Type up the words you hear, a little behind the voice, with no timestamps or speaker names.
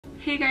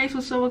Hey guys,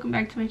 what's up? Welcome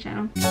back to my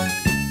channel.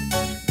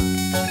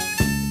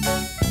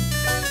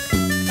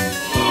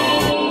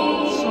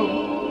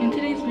 So in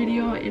today's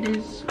video,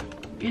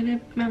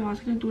 my mom's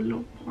gonna do a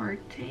little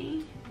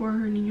party for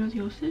her niños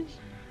dioses.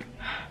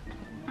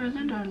 I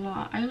learned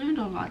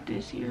a lot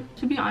this year.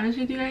 To be honest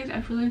with you guys,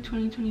 I feel like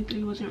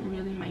 2023 wasn't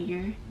really my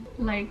year.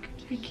 Like,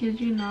 I kid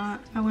you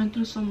not, I went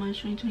through so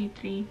much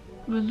 2023.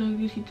 But look,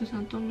 Diosito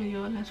Santo me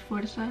dio las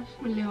fuerzas,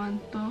 me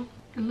levantó,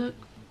 and look,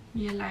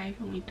 me alive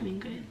and we doing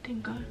good,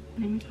 thank God.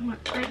 Let me put my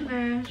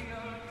eyelash.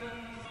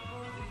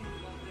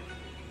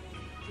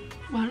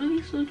 Why do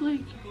these look like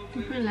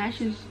different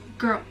lashes?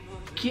 Girl,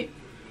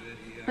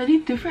 are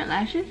these different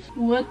lashes?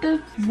 What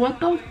the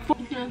fuck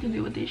you have to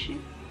do with this shit?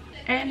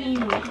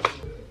 Anyways,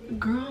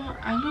 girl,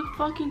 I look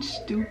fucking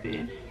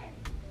stupid.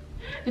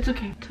 It's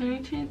okay.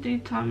 2023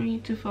 taught me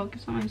to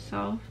focus on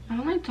myself. I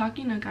don't like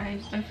talking to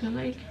guys. I feel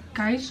like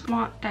guys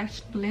want that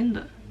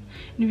splendor,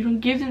 and if you don't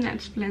give them that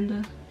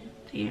splendor,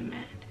 they get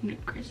mad and get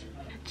aggressive.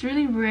 It's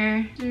really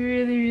rare. It's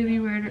really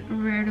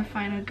rare to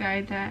find a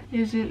guy that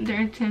isn't,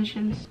 their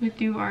intentions with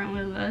you aren't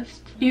with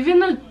lust. Even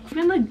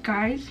the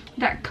guys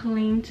that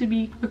claim to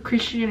be a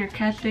Christian or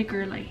Catholic,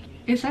 or like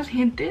esas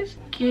gentes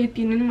que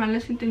tienen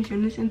malas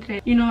intenciones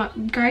entre, you know,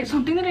 guys.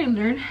 Something that I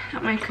learned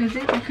at my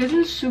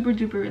cousin's super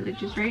duper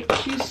religious, right?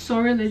 She's so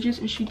religious,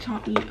 and she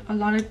taught me a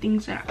lot of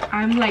things that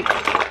I'm like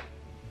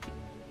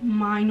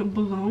mind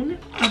blown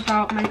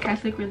about my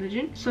Catholic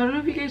religion. So I don't know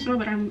if you guys know,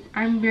 but I'm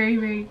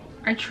very,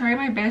 I try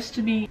my best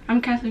to be,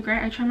 I'm Catholic,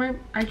 right? I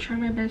try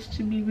my best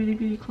to be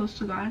really close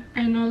to God.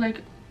 I know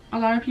like a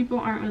lot of people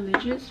aren't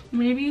religious.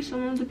 Maybe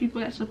some of the people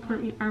that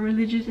support me are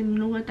religious, and you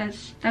know what,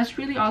 that's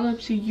really all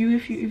up to you.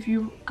 If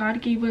you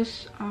God gave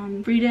us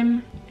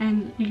freedom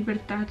and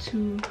libertad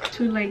to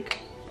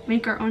like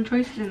make our own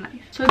choices in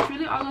life. So it's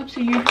really all up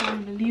to you if you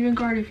want to believe in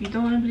God, if you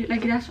don't want to believe,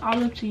 like that's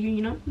all up to you,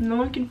 you know? No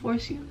one can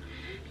force you.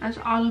 That's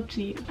all up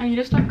to you. I need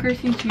to stop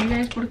cursing to you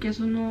guys porque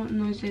eso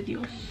no es de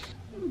Dios.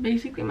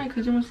 Basically, my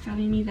cousin was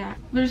telling me that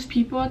there's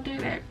people out there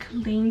that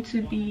claim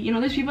to be, you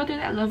know, there's people out there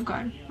that love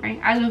God, right?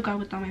 I love God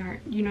with all my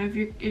heart. You know,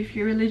 if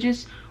you're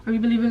religious or you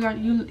believe in God,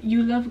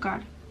 you love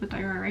God with all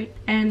your heart, right?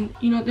 And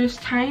you know, there's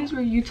times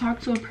where you talk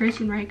to a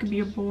person, right? It could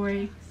be a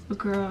boy, a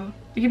girl,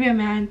 it could be a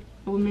man,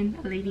 a woman,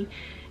 a lady,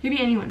 it could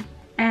be anyone.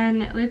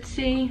 And let's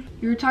say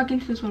you're talking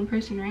to this one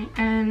person, right?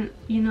 And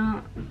you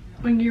know,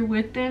 when you're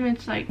with them,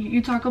 it's like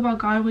you talk about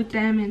God with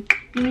them, and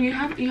you know,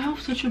 you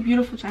have such a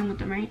beautiful time with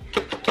them, right?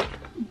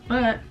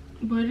 But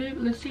if,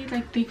 let's say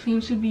like they claim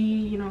to be,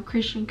 you know,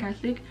 Christian,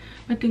 Catholic,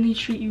 but then they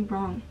treat you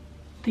wrong.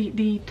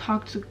 They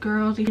talk to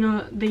girls, you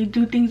know, they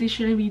do things they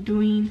shouldn't be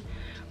doing,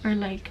 or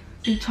like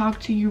they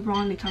talk to you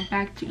wrong, they talk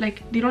back to you,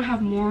 like they don't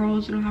have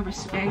morals, they don't have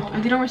respect, or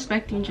they don't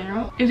respect you in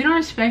general. If they don't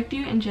respect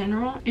you in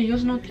general,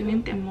 ellos no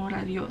tienen temor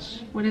a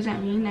Dios. What does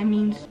that mean? That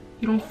means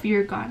you don't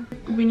fear God.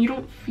 When you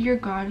don't fear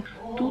God,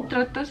 tú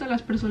tratas a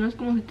las personas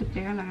como se te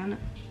pega la gana.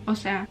 O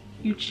sea,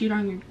 you cheat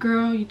on your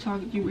girl,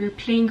 you're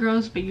playing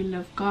girls, but you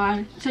love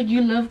God. It's like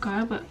you love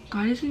God, but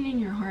God isn't in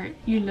your heart.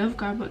 You love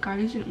God, but God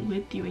isn't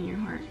with you in your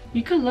heart.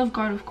 You could love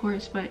God, of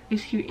course, but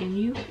is he in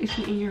you? Is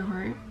he in your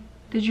heart?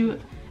 Did you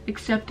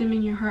accept him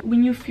in your heart?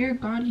 When you fear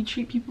God, you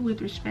treat people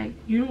with respect.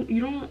 You're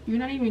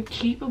not even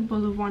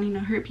capable of wanting to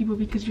hurt people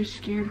because you're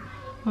scared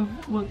of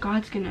what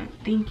God's gonna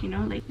think, you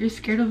know? Like, you're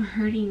scared of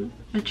hurting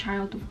a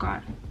child of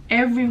God.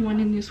 Everyone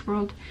in this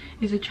world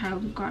is a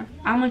child of God.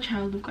 I'm a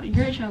child of God.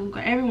 You're a child of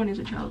God. Everyone is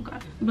a child of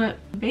God. But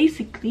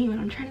basically, what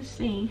I'm trying to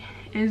say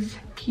is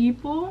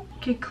people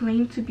can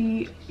claim to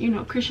be, you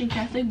know, Christian,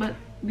 Catholic, but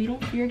they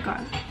don't fear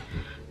God.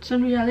 So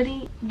in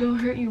reality, they'll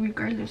hurt you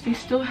regardless.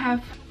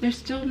 They're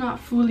still not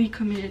fully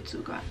committed to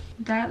God.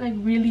 That like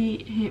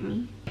really hit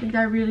me. Like,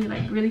 that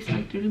really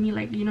stuck through to me.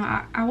 Like, you know,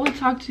 I will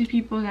talk to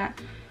people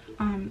that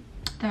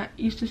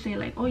used to say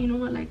like, oh, you know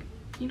what, like,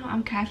 you know,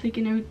 I'm Catholic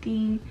and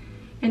everything,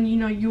 and you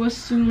know, you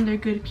assume they're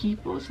good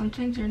people.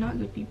 Sometimes they're not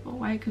good people.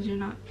 Why? Because they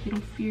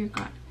don't fear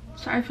God.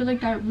 So I feel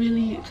like that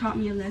really taught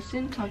me a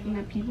lesson, talking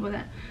to people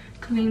that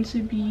claim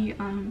to be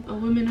a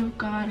woman of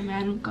God, a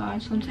man of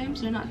God.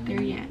 Sometimes they're not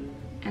there yet,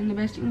 and the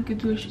best thing you could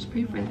do is just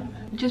pray for them.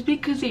 Just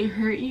because they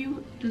hurt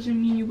you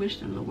doesn't mean you wish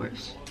them the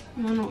worst.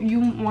 You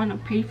want to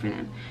pray for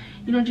them.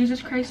 You know,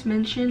 Jesus Christ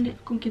mentioned,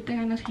 con que te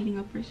ganas hating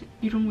a person,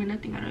 you don't win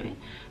nothing out of it.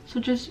 So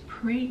just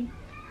pray,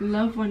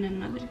 love one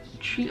another,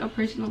 treat a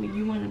person the way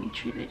you want to be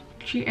treated,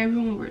 treat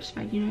everyone with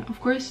respect. You know, of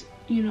course,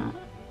 you know,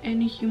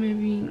 any human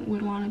being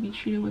would want to be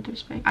treated with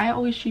respect. I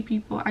always treat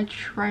people, I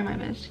try my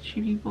best to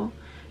treat people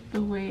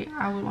the way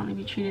I would want to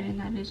be treated, and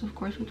that is of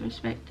course with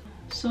respect.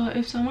 So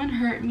if someone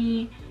hurt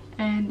me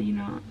and, you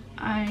know,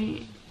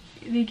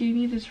 they gave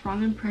me this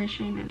wrong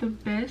impression, and the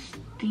best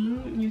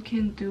thing you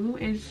can do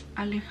is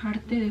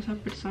alejarte de esa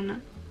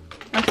persona.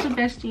 That's the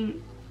best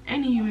thing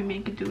any human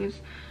being could do, is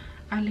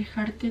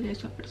alejarte de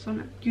esa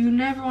persona. You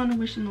never want to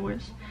wish them the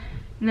worst.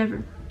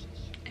 Never.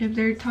 If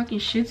they're talking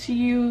shit to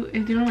you,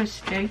 if they don't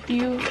respect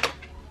you,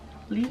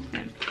 leave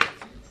them.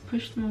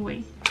 Push them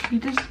away.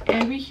 Because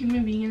every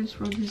human being in this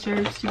world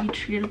deserves to be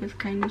treated with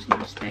kindness and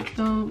respect.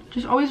 So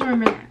just always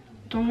remember that.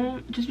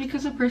 don't, just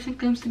because a person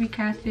claims to be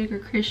Catholic or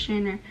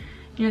Christian, or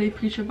you know, they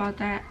preach about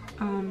that,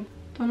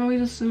 don't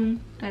always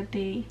assume that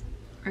they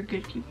are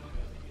good people.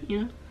 You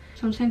know,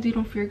 sometimes they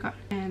don't fear God,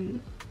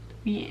 and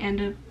we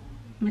end up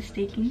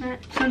mistaking that.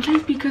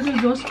 Sometimes because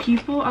of those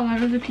people, a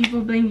lot of the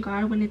people blame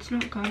God when it's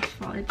not God's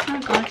fault. It's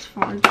not God's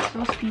fault. It's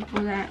those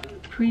people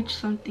that preach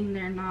something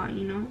they're not,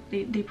 you know.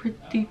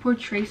 They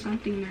portray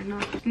something they're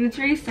not. And it's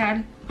very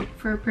sad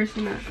for a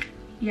person to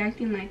be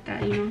acting like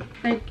that, you know.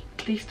 Like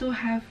they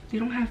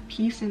don't have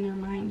peace in their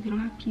mind. They don't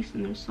have peace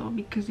in their soul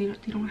because they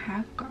don't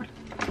have God.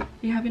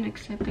 They haven't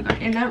accepted God.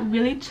 And that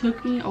really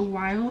took me a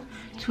while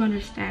to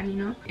understand, you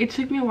know. It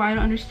took me a while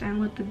to understand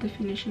what the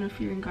definition of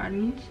fearing God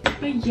means.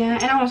 But yeah,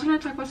 and I'm also gonna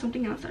talk about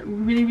something else that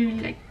really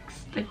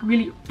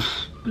really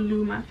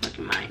blew my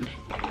fucking mind.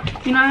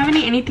 You know, I haven't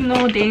eaten anything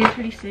though. Day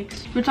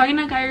 36. We're talking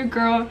to a guy or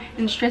girl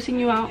and stressing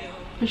you out,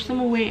 push them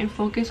away and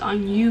focus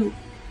on you.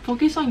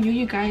 Focus on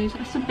you guys.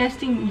 That's the best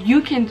thing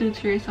you can do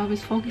to yourself,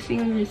 is focusing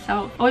on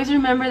yourself. Always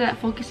remember that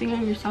focusing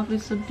on yourself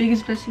is the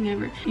biggest blessing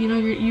ever. You know,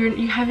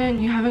 you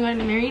haven't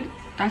gotten married.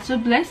 That's a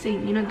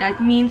blessing. You know,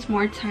 that means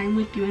more time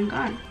with you and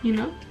God. You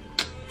know,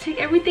 take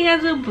everything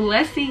as a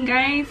blessing,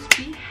 guys.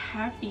 Be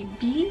happy.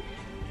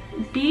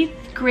 Be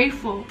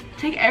grateful.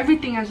 Take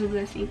everything as a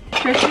blessing.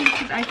 Especially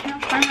because I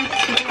can't find my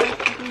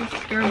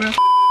cigarette. Scared.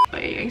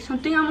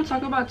 Something I'm gonna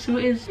talk about too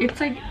is, it's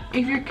like,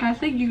 if you're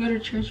Catholic, you go to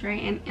church,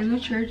 right? And in the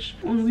church,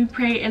 when we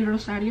pray el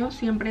rosario,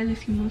 siempre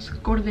decimos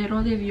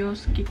Cordero de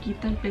Dios que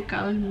quita el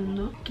pecado del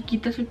mundo, que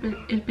quitas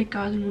el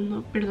pecado del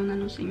mundo,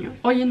 perdónanos, Señor.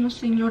 Óyenos,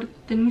 Señor,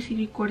 ten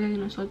misericordia de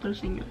nosotros,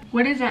 Señor.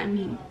 What does that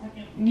mean?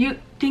 You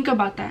think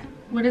about that.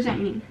 What does that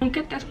mean?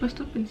 ¿Nunca te has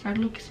puesto a pensar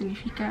lo que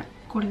significa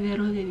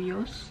Cordero de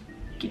Dios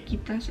que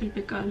quitas el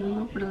pecado del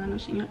mundo,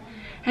 perdónanos, Señor?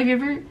 Have you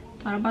ever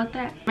thought about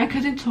that? My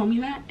cousin told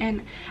me that,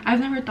 and I've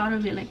never thought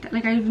of it like that.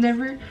 Like,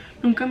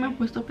 nunca me he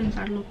puesto a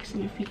pensar lo que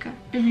significa.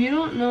 If you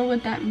don't know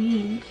what that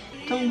means,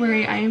 don't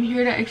worry, I am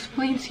here to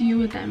explain to you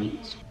what that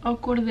means. A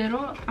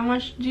cordero,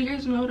 do you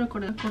guys know what a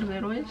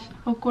cordero is?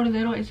 A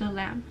cordero is a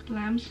lamb.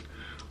 Lambs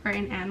are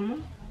an animal.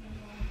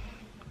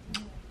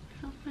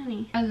 So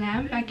funny. A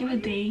lamb back in the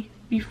day,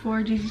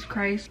 before Jesus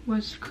Christ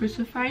was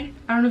crucified.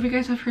 I don't know if you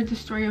guys have heard the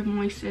story of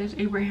Moses,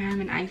 Abraham,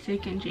 and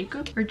Isaac, and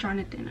Jacob, or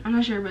Jonathan. I'm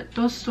not sure, but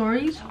those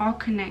stories all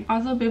connect. All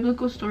the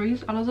biblical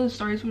stories, all of the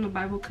stories from the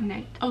Bible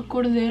connect. A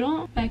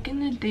cordero, back in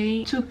the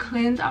day, to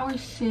cleanse our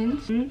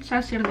sins, un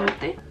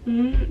sacerdote,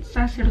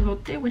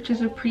 which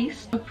is a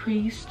priest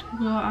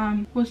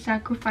will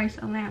sacrifice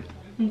a lamb,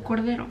 un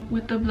cordero.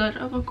 With the blood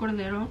of a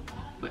cordero,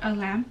 a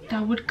lamb,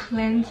 that would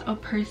cleanse a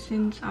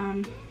person's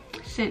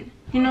sin.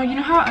 You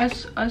know how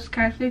us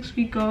Catholics,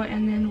 we go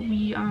and then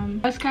we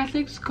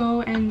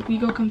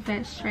go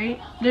confess,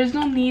 right? There's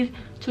no need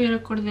to get a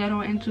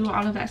cordero and do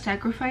all of that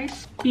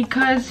sacrifice,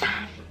 because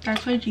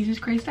that's why Jesus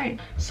Christ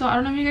died. So I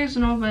don't know if you guys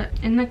know, but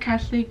in the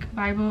Catholic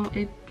Bible,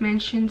 it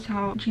mentions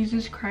how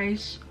Jesus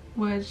Christ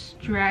was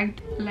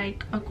dragged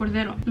like a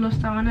cordero. Lo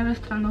estaban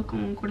arrastrando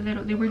como un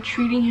cordero. They were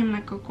treating him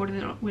like a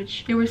cordero,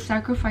 which they were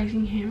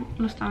sacrificing him.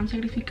 Lo estaban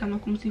sacrificando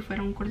como si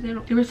fuera un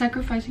cordero. They were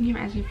sacrificing him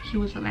as if he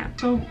was a lamb.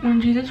 So when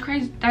Jesus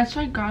Christ, that's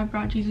why God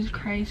brought Jesus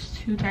Christ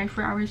to die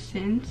for our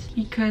sins,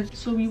 because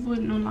so we would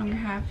no longer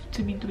have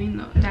to be doing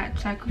that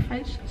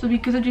sacrifice. So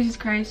because of Jesus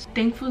Christ,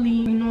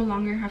 thankfully, we no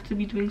longer have to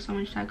be doing so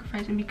much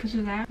sacrifice, and because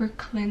of that, we're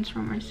cleansed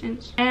from our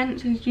sins. And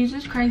since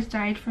Jesus Christ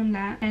died from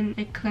that and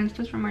it cleansed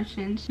us from our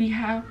sins, we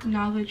have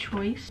now the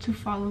choice to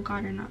follow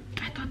God or not.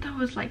 I thought that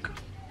was like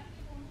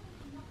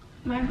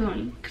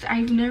mind-blowing, because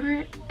I've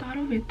never thought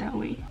of it that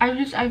way.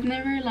 I've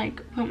never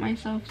like put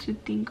myself to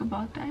think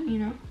about that, you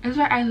know. That's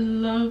why I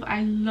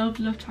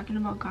love talking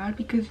about God,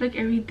 because like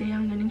every day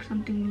I'm learning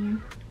something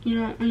new. You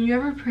know, when you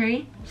ever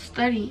pray,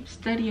 study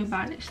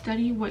about it.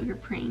 Study what you're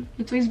praying.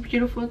 It's always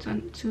beautiful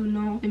to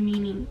know the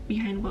meaning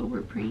behind what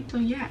we're praying. So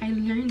yeah, I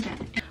learned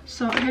that.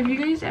 So have you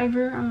guys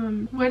ever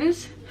what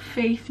does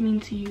faith mean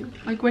to you?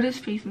 Like, what does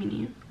faith mean to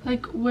you?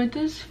 Like, what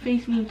does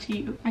faith mean to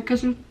you? My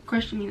cousin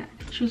questioned me that.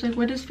 She was like,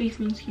 what does faith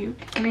mean to you?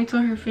 And I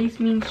told her faith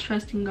means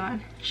trusting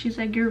God. She's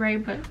like, you're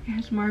right, but it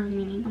has more of a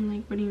meaning. I'm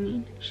like, what do you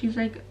mean? She's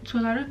like, to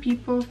a lot of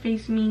people,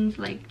 faith means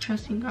like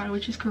trusting God,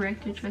 which is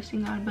correct, they're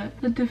trusting God,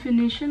 but the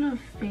definition of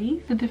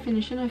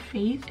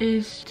faith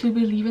is to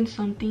believe in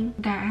something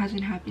that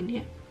hasn't happened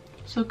yet.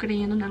 So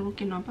creyendo en algo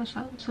que no ha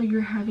pasado. So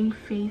you're having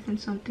faith in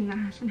something that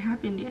hasn't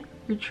happened yet.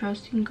 You're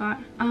trusting God.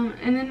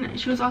 And then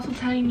she was also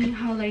telling me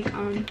how like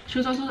she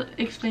was also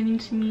explaining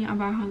to me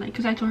about how like,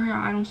 because I told her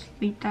I don't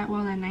sleep that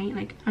well at night.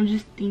 Like, I'm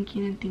just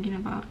thinking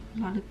about a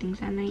lot of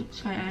things at night,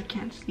 so I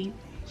can't sleep.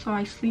 So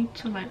I sleep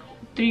till like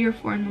 3 or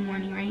 4 in the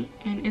morning, right?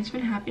 And it's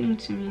been happening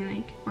to me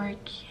like where I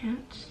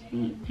can't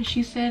sleep. And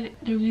she said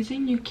the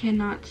reason you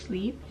cannot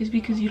sleep is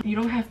because you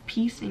don't have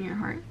peace in your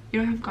heart. You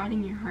don't have God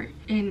in your heart.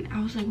 And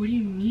I was like, what do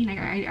you mean? Like,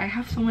 I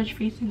have so much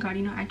faith in God,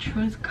 you know, I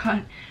trust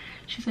God.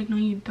 She's like, no,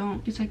 you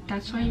don't. She's like,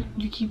 that's why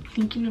you keep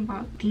thinking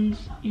about things.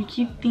 You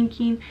keep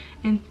thinking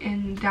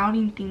and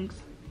doubting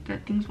things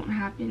that things won't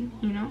happen,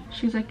 you know.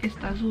 She's like,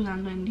 estás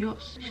dudando en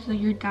Dios. She's like,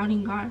 you're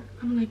doubting God.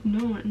 I'm like,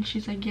 no. And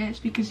she's like, yes,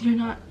 because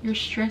you're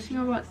stressing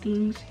about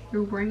things,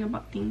 you're worrying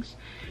about things.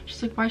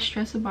 She's like, why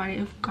stress about it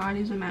if God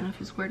is a man of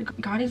his word?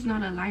 God is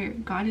not a liar.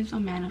 God is a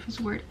man of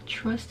his word.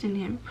 Trust in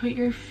him. Put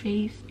your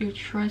faith, your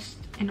trust,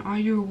 and all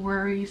your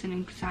worries and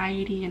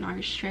anxiety and all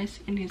your stress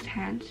in his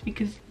hands,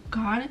 because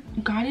God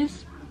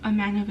is a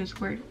man of his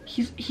word.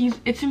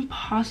 It's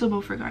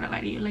impossible for God to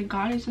lie to you. Like,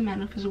 God is a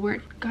man of his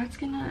word. God's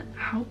gonna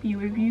help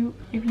you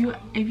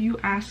if you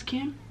ask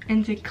him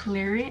and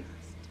declare it.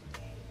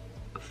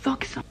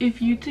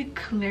 If you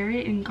declare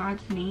it in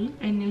God's name,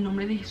 en el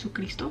nombre de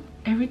Jesucristo,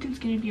 everything's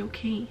gonna be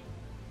okay.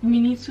 We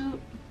need to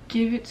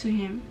give it to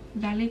him.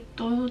 Dale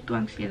todo tu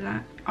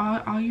ansiedad,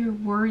 all your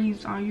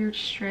worries, all your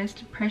stress,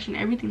 depression,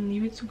 everything.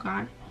 Leave it to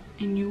God,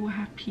 and you will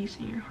have peace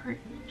in your heart.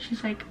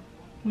 She's like,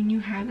 when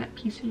you have that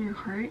peace in your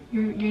heart,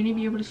 you're gonna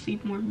be able to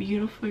sleep more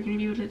beautiful. You're gonna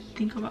be able to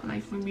think about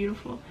life more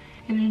beautiful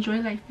and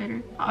enjoy life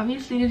better.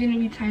 Obviously, there's gonna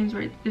be times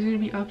where there's gonna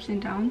be ups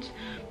and downs,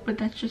 but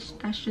that's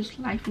just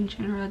life in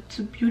general. That's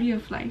the beauty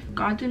of life.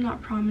 God did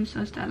not promise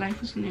us that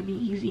life was gonna be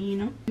easy, you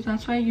know.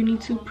 That's why you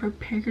need to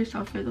prepare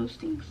yourself for those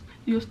things.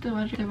 Dios te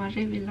va a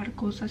revelar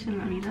cosas en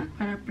la vida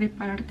para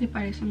prepararte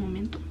para ese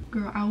momento.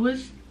 Girl,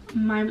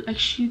 my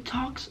cousin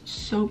talks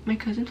so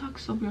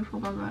beautiful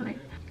about God. Like,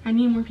 I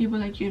need more people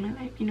like you in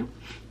my life, you know,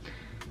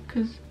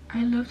 because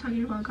I love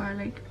talking about God.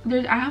 Like,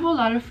 I have a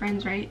lot of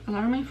friends, right? A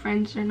lot of my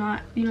friends are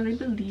not, you know, they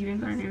believe in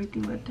God and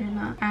everything, but they're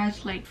not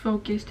as like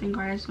focused in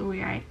God as the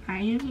way I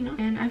am, you know.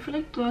 And I feel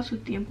like todo su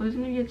tiempo, there's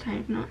gonna be a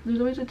time, you know, there's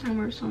always a time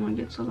where someone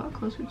gets a lot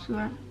closer to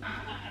God.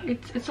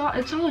 It's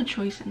all a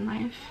choice in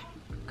life.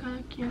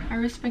 God, yeah. I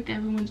respect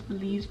everyone's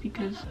beliefs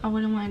because I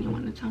wouldn't want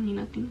anyone to tell me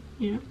nothing,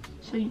 you know.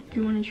 So you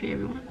want to treat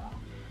everyone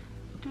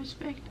with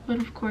respect, but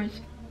of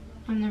course,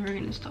 I'm never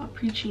gonna stop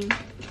preaching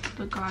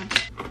the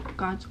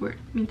God's word.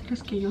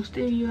 Mientras que yo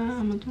esté viva,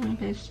 I'm gonna do my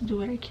best to do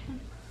what I can.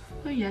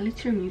 But yeah,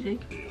 let's hear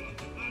music.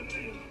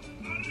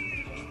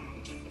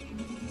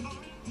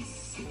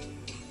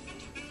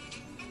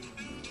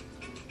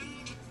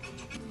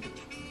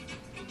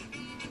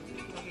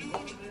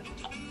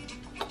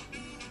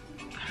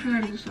 I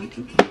forgot to do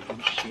something. Oh,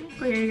 shit.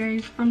 But yeah,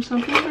 guys,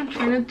 something I'm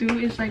trying to do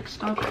is like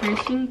stop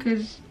cursing,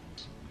 because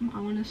I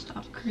want to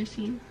stop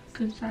cursing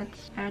because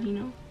that's bad, you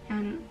know.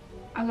 And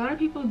a lot of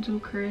people do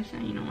curse,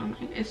 and you know, I'm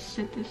like, it's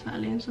se te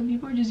sale, and some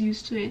people are just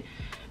used to it.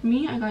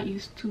 Me, I got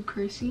used to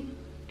cursing,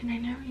 and I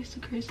never used to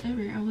curse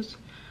ever.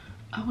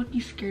 I would be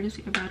scared to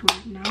say a bad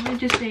word. Now I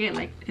just say it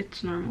like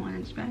it's normal, and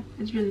it's bad.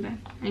 It's really bad.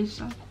 I need to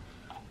stop.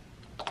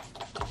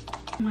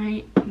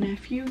 My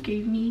nephew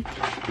gave me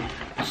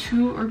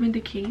 2 Urban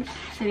Decay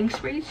setting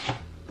sprays.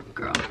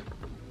 Girl,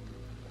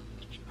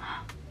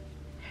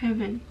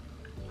 heaven.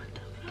 What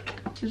the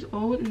fuck? This is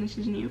old and this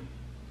is new.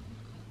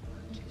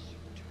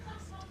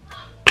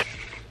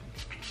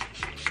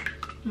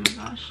 Oh my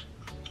gosh.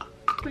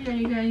 But yeah,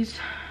 you guys,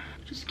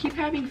 just keep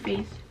having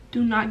faith.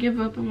 Do not give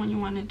up on what you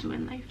want to do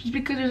in life. Just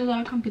because there's a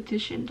lot of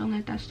competition, don't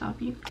let that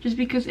stop you. Just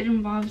because it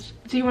involves,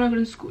 let's say you want to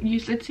go to school,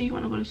 let's say you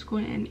want to go to school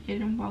and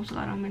it involves a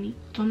lot of money,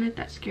 don't let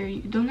that scare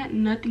you. Don't let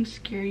nothing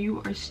scare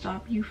you or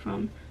stop you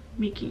from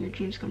making your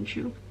dreams come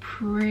true.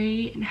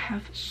 Pray and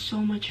have so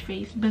much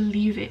faith.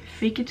 Believe it.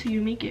 Fake it till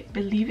you make it.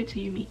 Believe it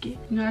till you make it.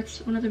 You know, that's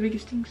one of the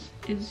biggest things,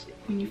 is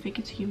when you fake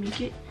it till you make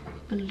it.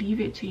 Believe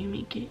it till you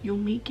make it. You'll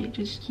make it.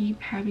 Just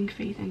keep having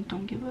faith and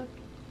don't give up.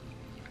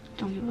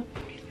 Don't give up.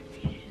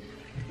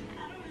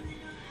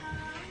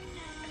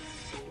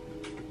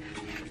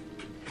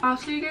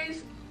 Also, you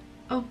guys,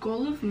 a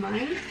goal of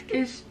mine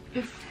is,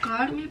 if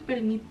God me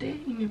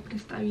permite y me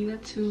presta vida,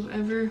 to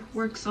ever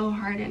work so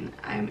hard and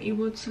I'm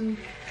able to,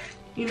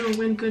 you know,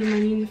 win good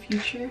money in the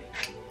future,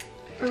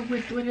 or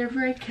with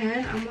whatever I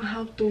can, I'm gonna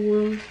help the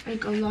world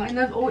like a lot. And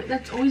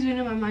that's always been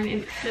in my mind.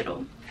 And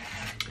little,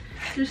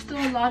 there's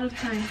still a lot of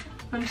time.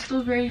 I'm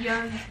still very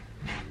young.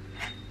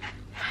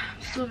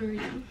 I'm still very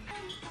young.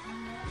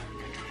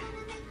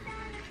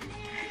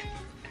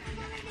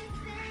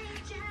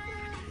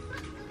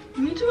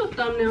 Let me do a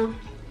thumbnail.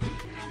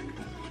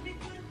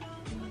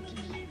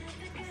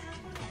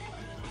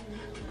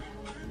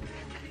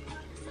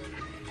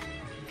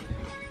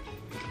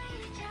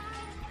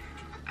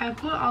 I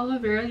put aloe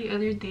vera the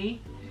other day,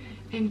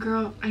 and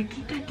girl, I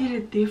think that did a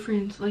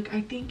difference. Like,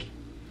 I think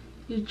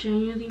it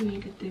genuinely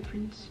made a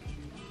difference.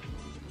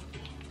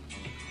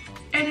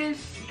 It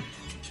is.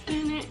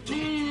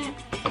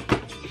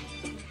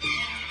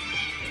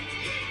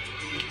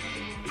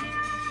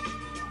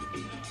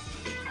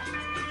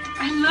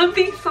 I love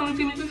these songs.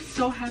 They make me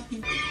so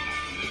happy.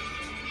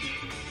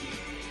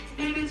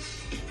 It is.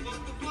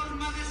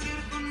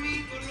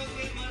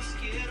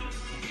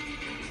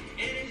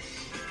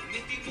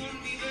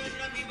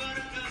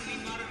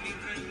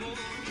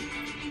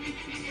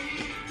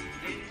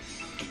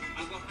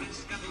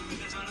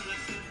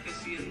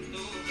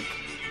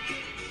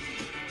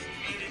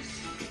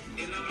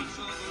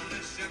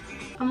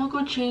 I'm gonna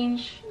go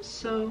change,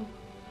 so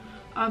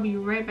I'll be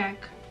right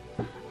back.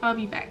 I'll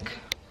be back.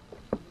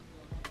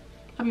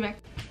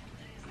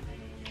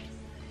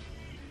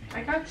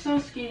 I got so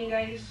skinny,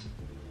 guys.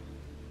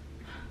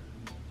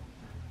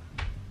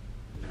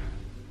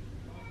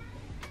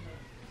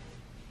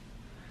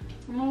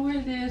 I'm gonna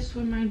wear this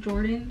with my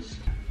Jordans.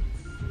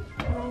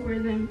 I'm gonna wear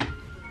them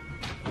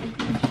with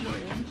these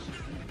Jordans.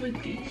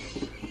 With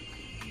these.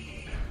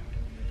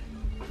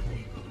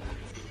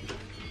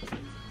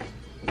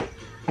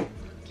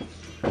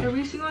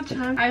 Every single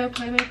time I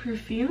apply my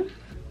perfume,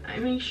 I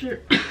make sure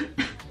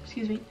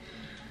excuse me,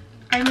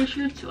 I make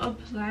sure to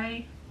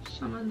apply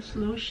some of this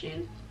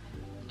lotion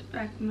to the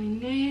back of my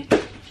neck.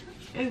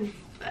 Oh,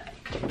 back.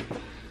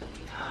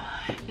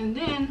 And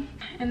then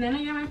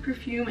I get my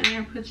perfume and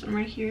I put some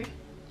right here.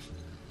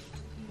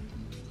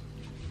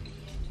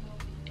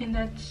 And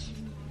that's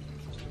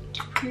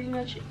pretty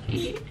much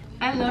it.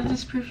 I love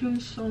this perfume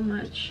so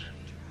much.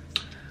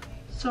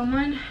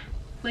 Someone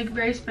like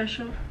very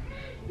special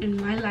in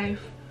my life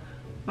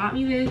bought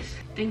me this.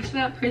 Thanks to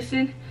that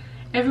person.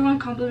 Everyone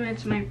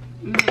compliments my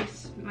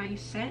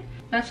scent.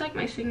 That's like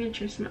my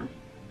signature smell.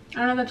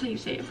 I don't know if that's how you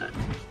say it, but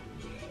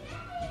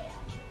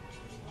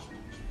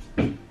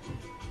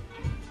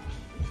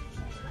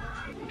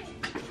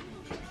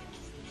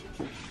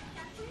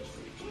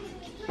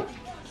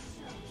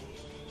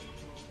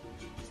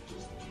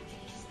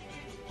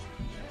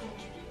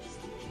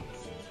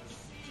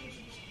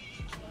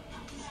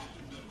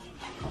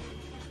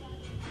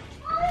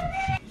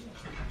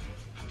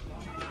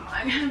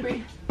I'm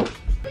hungry.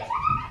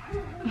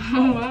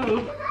 Oh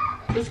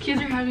wow, those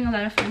kids are having a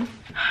lot of fun.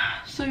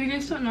 So if you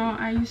guys don't know,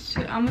 I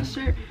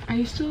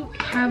used to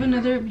have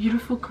another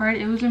beautiful card.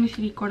 It was a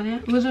Misericordia.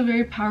 It was a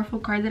very powerful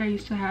card that I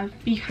used to have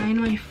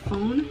behind my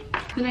phone.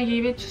 Then I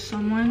gave it to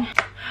someone.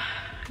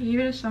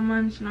 So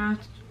now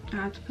I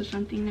have to put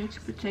something there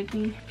to protect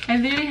me. I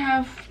literally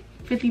have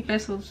 50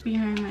 pesos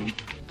behind my.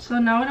 So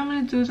now what I'm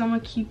gonna do is I'm gonna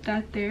keep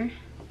that there,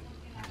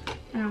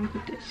 and I'm gonna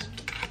put this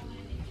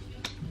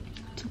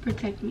to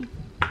protect me.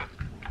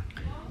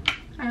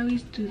 I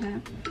always do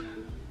that.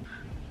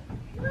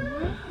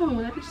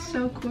 Wow, that is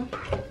so cool.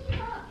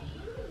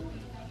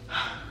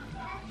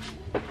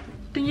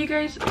 Thank you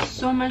guys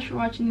so much for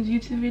watching this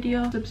YouTube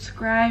video.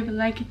 Subscribe,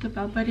 like, hit the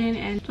bell button,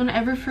 and don't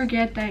ever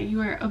forget that you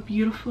are a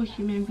beautiful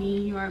human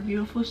being. You are a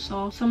beautiful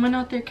soul. Someone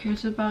out there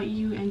cares about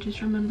you, and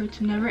just remember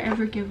to never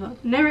ever give up.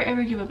 Never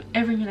ever give up.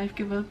 Ever in your life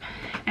give up.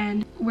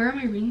 And where are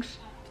my rings?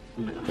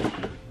 Oh my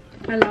god.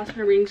 I lost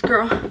my rings,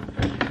 girl.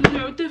 You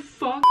know what the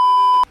fuck?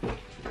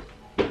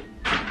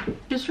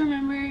 Just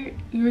remember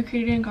you were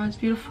created in God's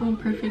beautiful and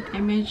perfect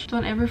image.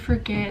 Don't ever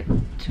forget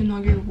to know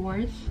your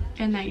worth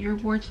and that you're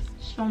worth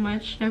so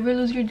much. Never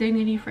lose your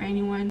dignity for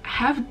anyone.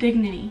 Have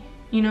dignity,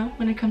 you know,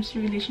 when it comes to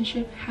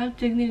relationship. Have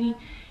dignity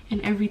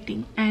in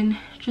everything. And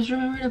just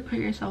remember to put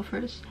yourself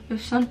first.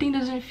 If something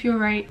doesn't feel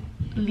right,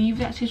 leave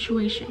that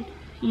situation,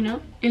 you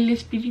know. El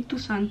Espíritu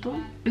Santo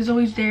is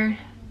always there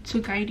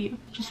to guide you.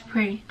 Just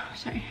pray.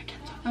 Sorry, I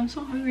can't talk. I'm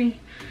so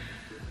hungry.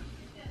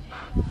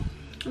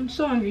 I'm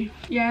so hungry.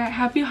 Yeah,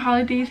 happy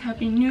holidays,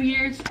 happy New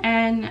Year's,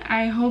 and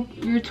I hope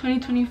your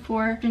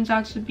 2024 turns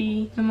out to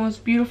be the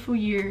most beautiful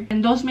year,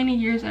 and those many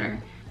years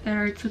that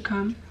are to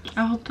come.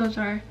 I hope those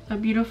are a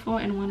beautiful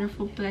and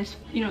wonderful, blessed,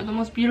 you know, the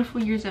most beautiful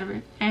years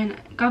ever. And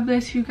God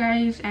bless you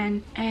guys,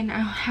 and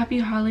happy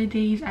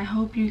holidays. I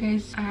hope you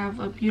guys have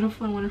a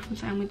beautiful and wonderful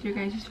time with your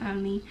guys'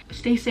 family.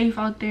 Stay safe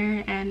out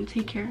there and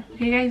take care.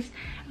 Okay guys,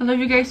 I love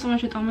you guys so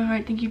much with all my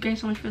heart. Thank you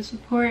guys so much for the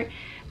support.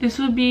 This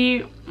will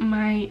be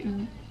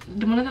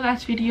one of the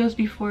last videos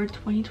before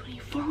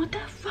 2024. What the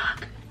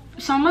fuck?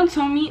 Someone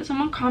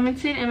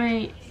commented, am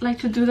I like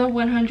to do the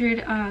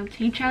 100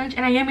 tape challenge?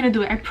 And I am gonna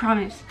do it. I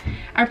promise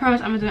I'm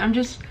gonna do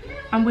it.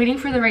 I'm waiting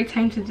for the right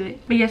time to do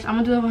it. But yes, I'm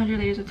gonna do the 100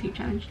 layers of tape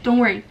challenge. Don't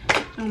worry,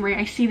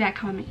 I see that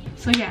comment.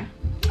 So yeah,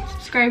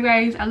 subscribe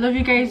guys. I love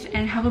you guys,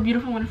 and have a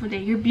beautiful, wonderful day.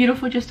 You're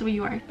beautiful just the way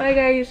you are. Bye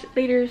guys,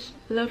 laters.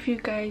 Love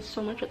you guys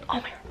so much with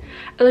all my heart.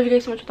 I love you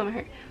guys so much with all my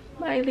heart.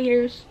 Bye,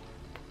 laters.